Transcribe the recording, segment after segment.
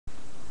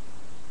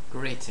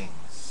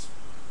Greetings.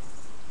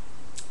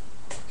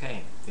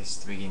 Okay, this is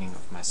the beginning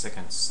of my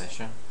second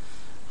session.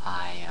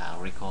 I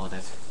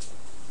recorded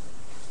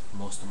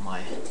most of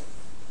my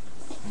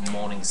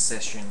morning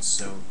sessions,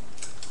 so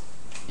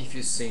if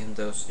you've seen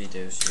those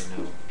videos, you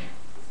know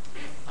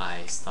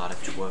I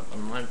started to work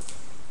on my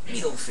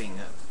middle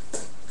finger.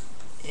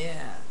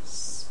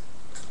 Yes,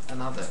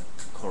 another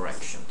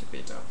correction to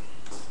be done.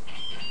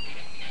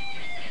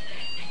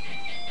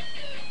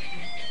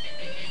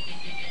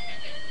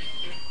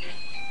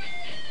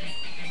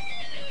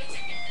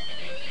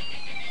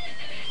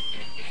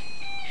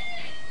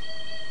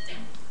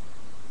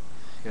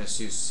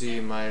 Because you see,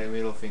 my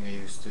middle finger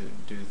used to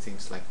do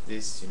things like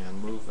this, you know,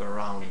 move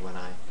around when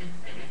I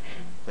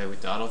play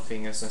with the other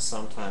fingers, and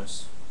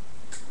sometimes,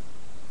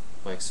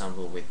 for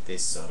example, with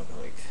this sort of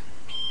like,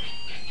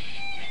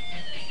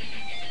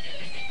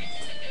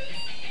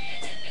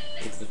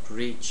 it would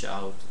reach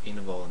out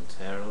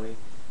involuntarily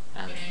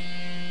and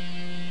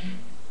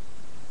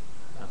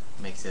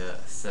make the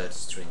third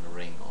string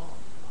ring or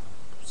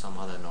some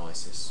other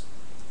noises,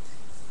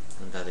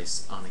 and that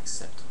is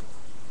unacceptable.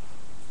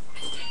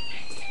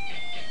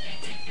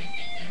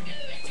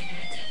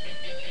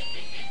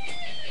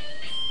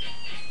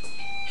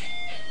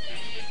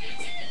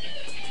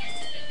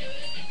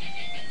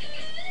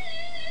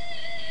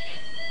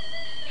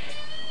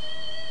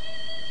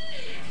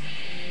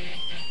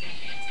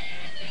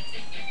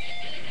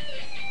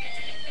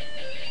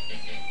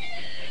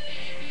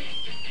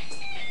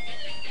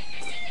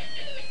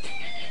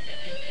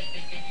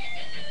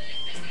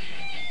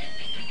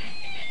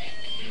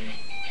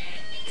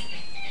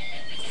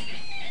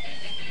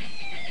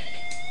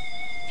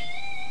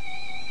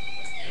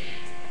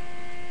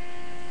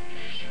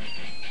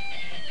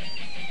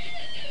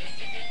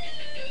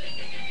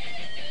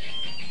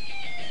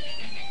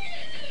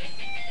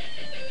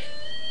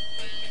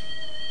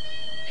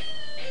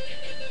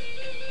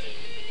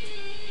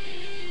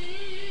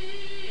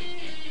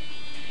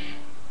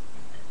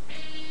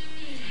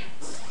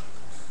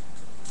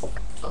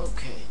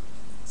 Okay,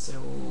 so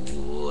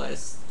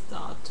let's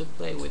start to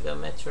play with the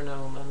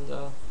metronome,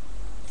 and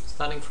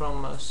starting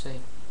from say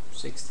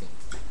 60.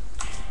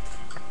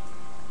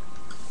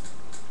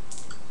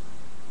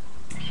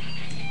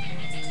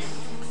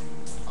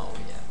 Oh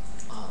yeah,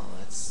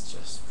 let's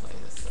just play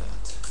the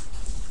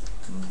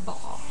third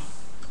bar.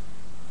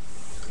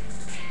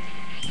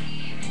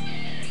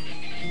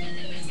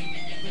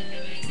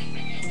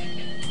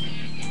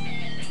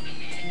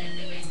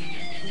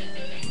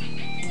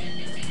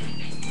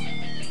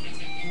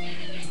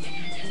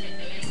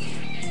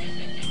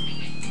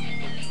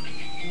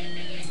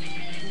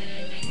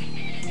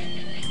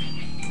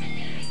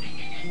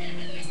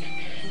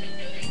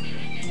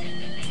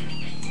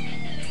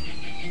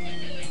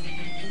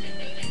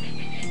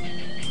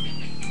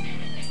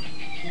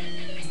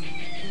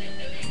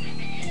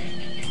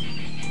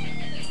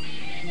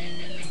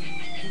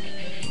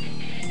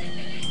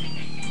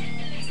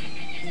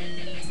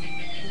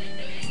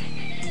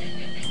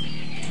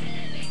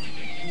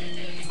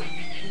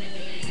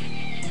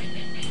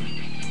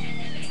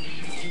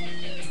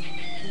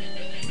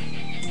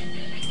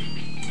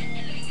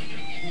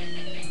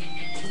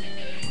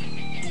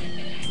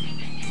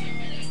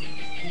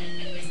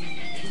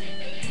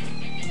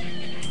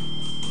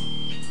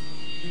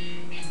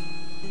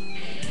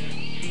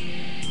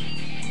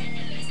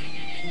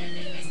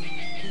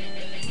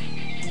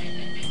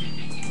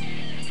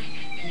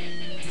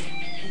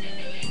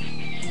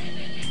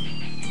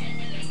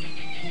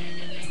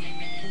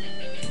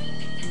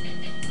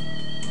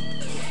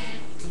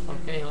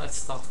 Okay, let's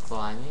start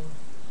climbing.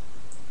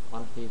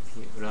 1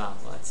 BPM, well,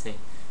 let's say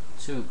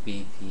 2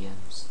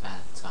 BPMs at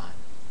a time.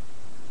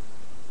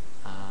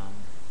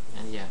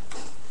 And yeah,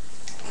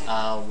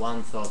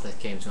 one thought that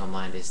came to my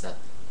mind is that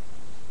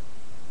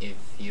if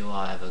you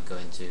are ever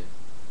going to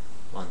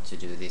want to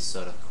do these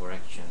sort of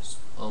corrections,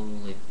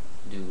 only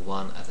do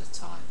one at a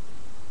time.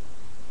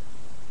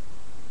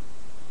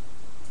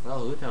 Well,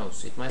 who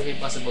knows? It might be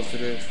possible to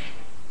do,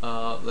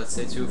 let's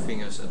say, 2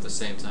 fingers at the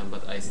same time,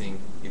 but I think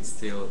it's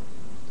still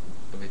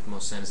a bit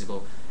more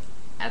sensible.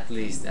 At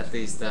least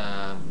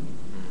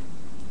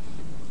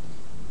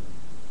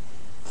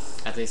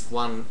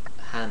one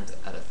hand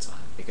at a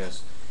time,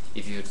 because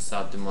if you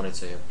start to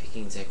monitor your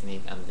picking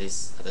technique and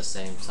this at the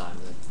same time,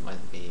 that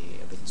might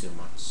be a bit too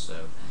much.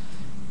 So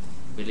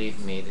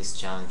believe me, it is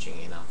challenging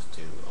enough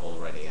to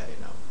already,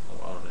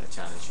 already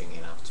challenging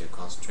enough to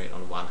concentrate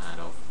on one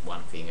hand or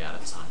one finger at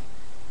a time.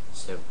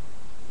 So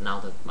now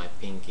that my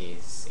pinky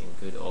is in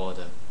good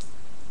order,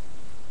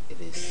 it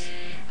is,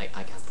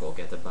 I can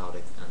forget about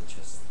it and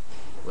just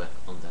work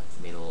on that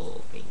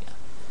middle finger.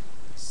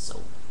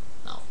 So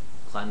now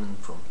climbing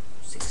from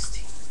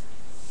 60.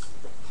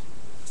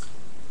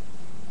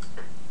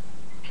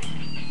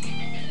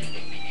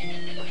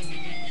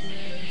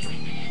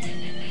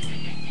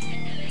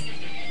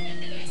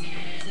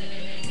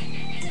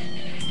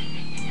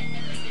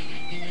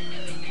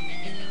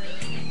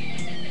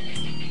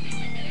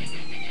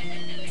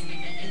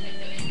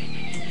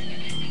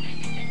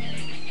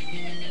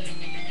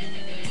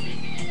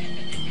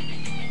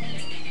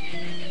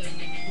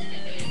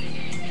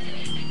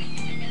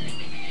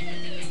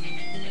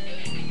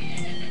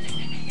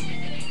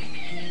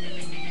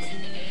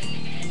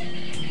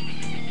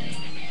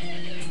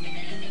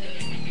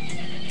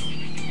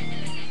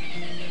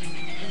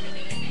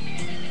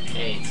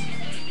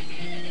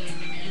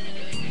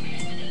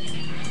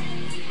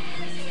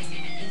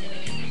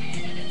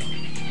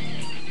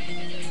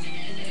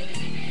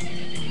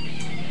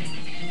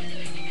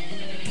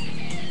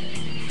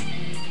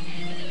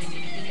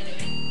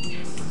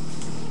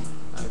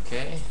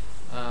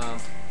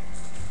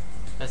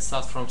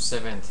 start from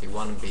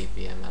 71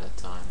 BPM at a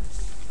time.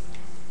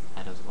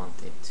 I don't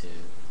want it to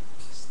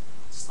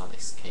start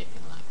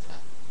escaping like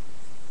that.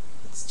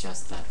 It's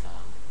just that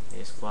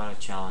it's quite a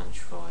challenge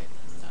for it,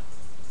 and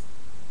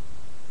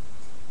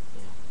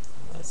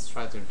yeah, let's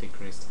try to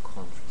decrease the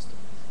contrast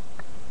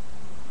a bit.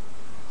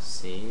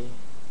 See?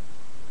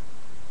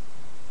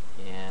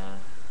 Yeah.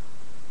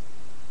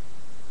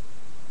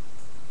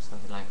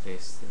 Something like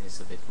this. This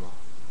is a bit more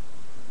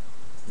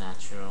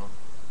natural,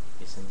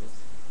 isn't it?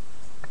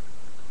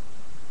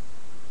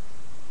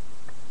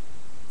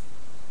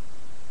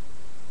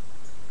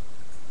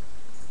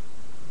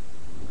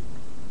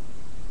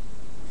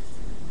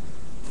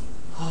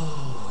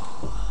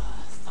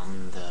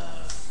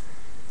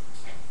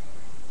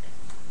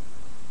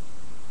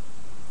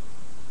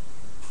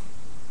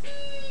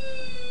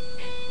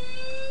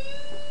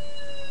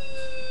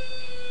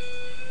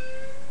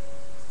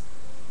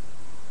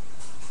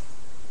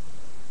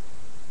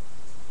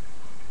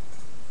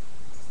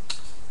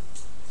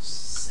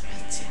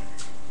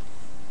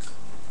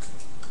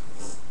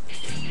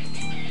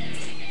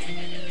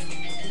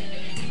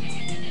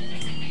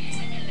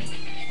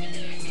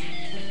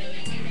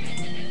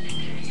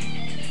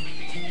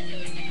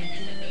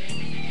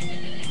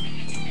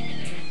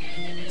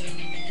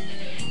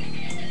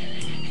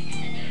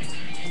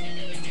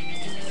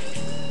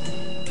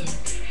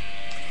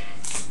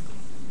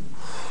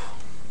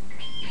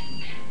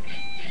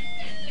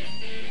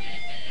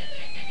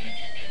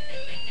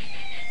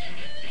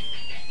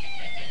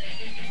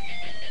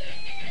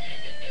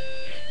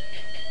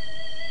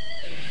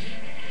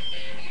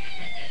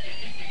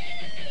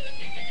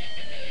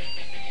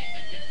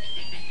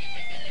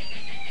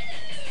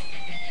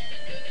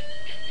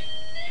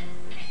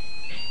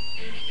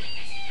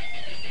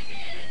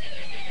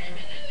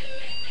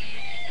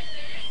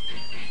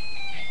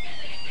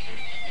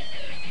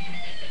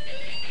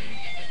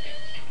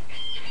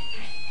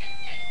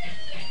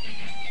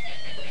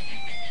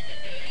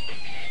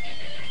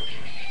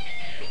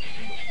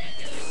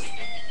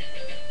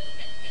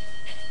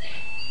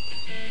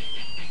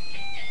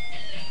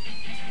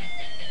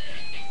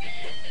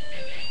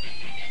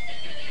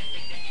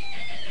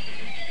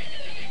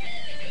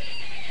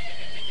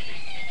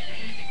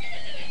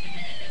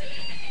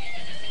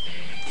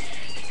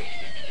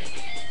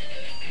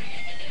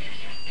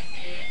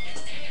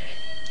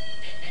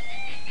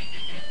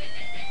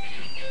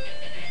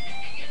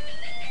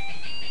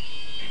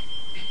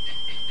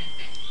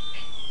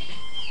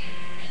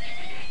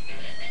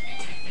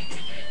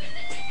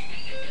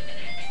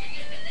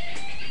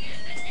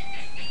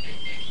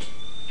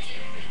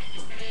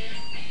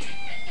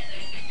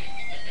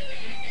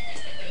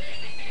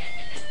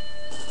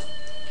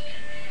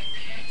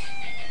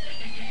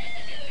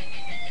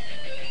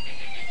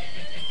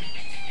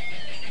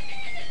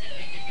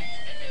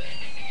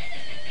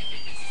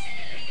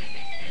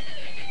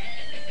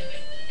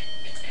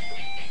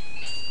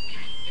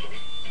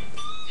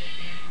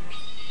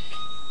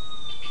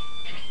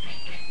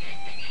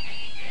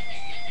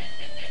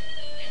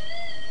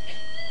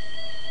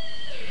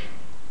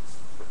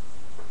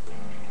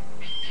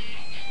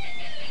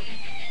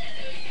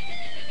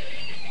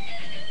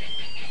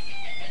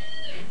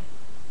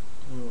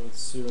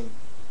 Soon.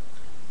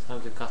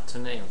 Time to cut the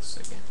nails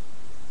again.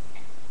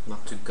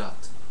 Not to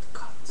gut, but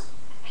cut.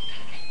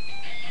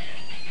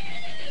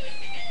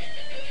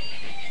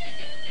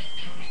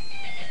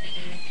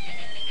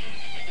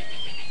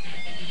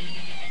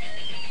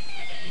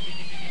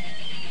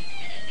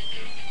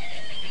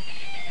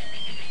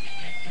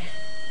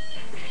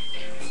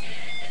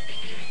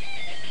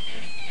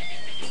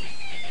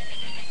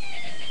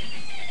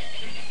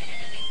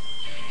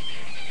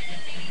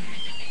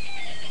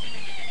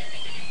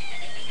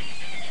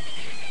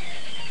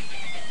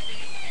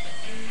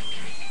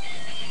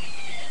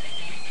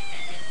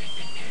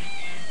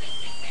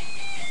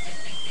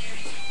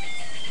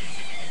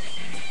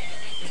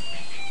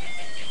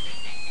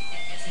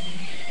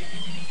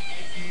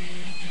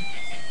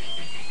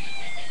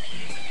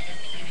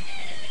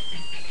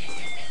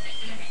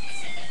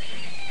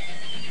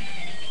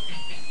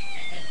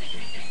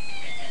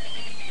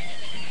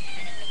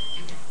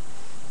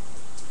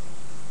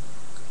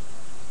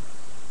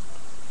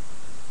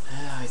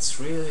 It's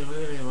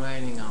really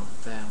raining out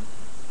there.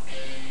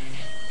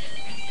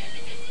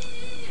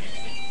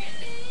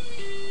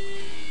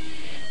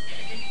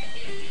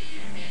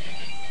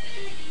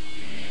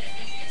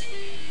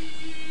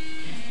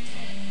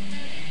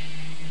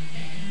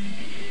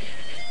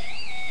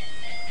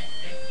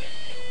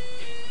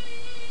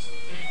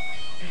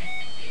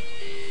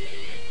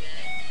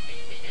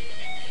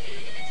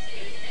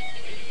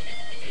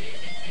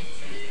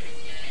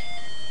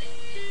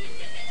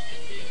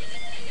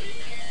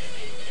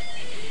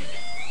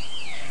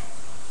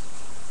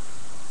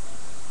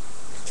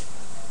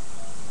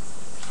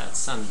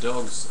 Some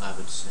dogs, I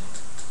would say.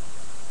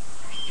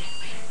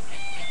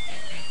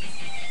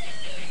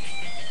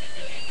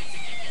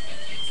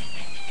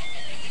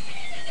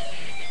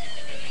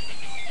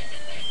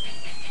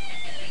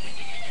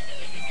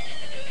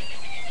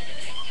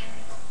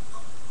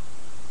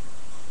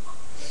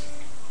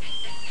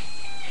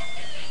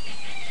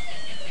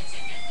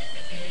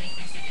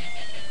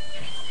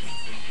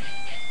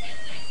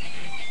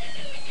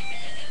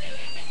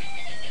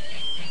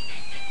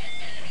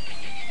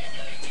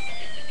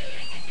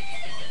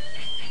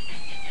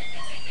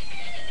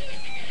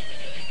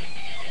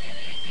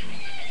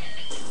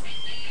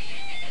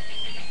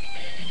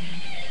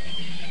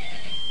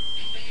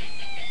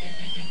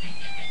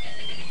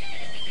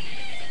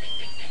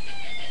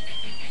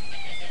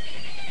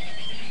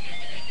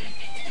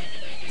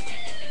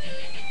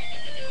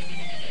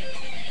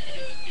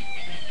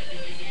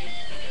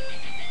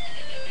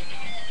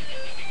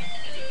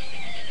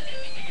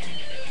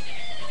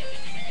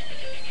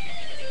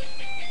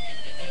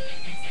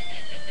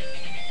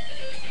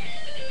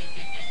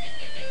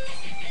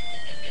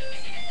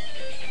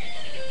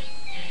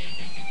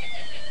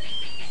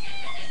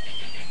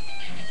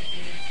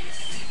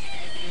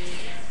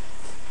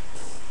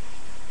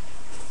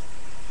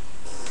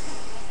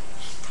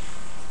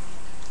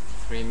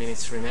 3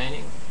 minutes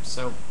remaining,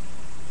 so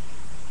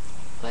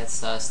let's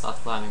start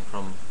climbing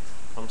from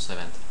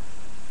 7th.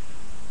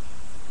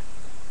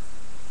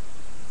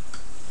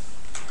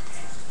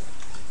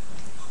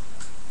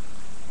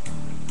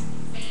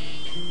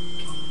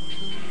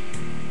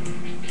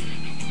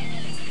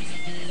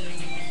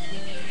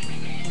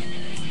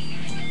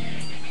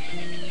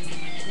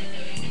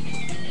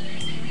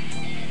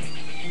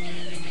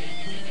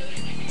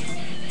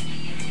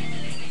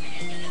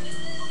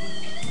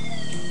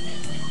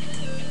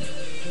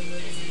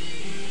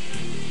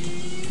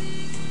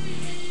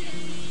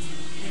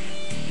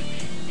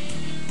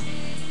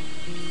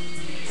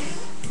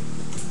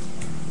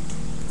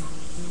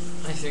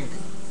 I think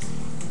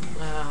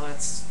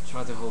let's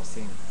try the whole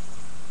thing.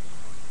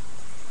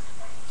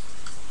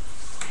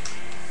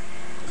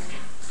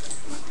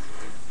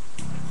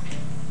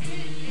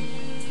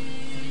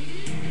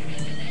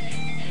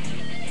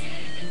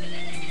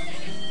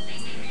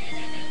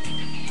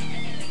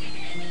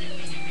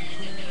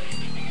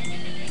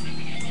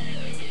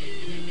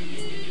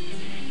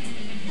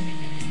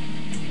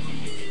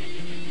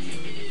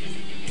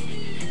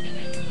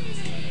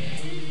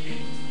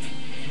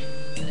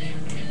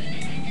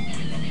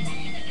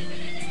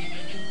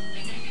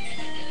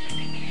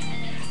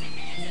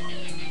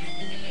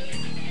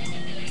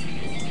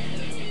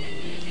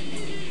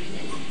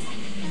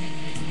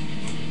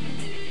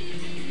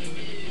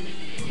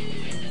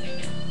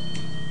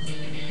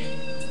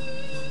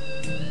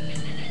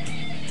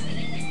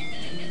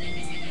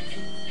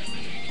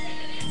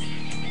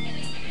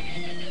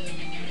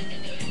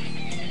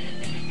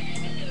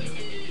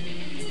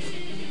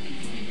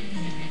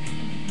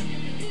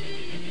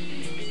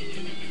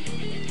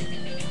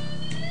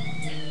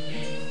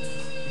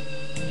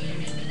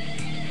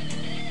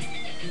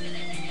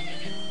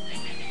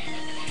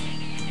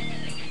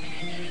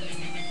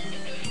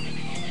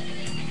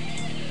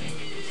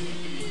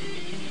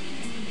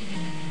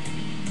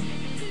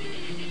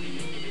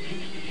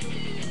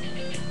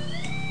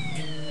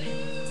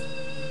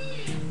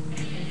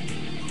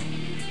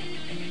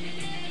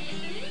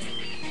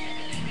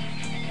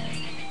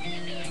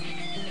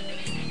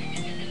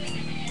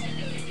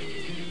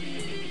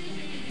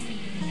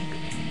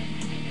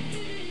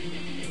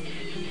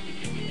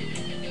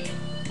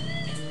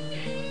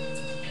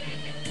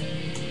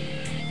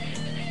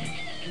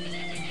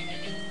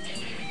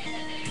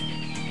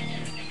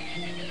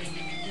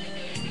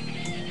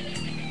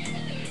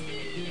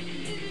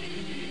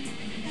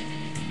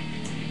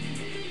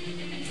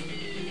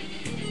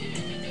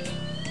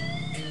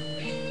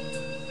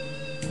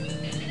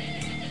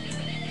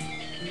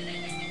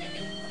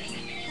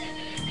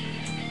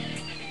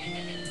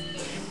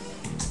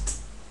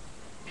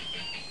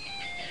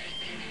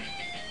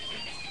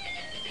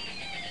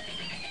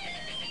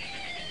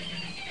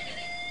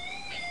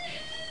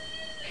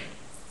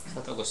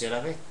 Satoiko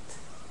siellä vettä?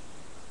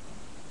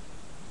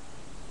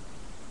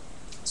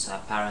 So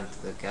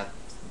apparently the cat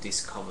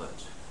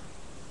discovered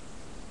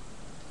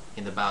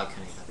in the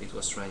balcony that it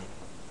was raining.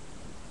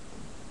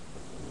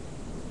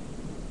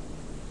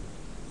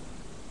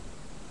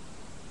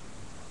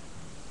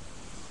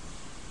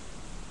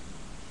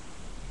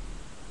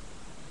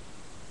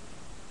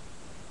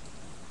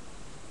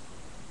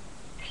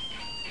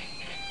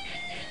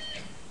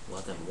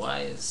 What a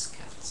wise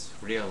cat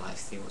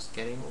realized he was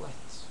getting wet.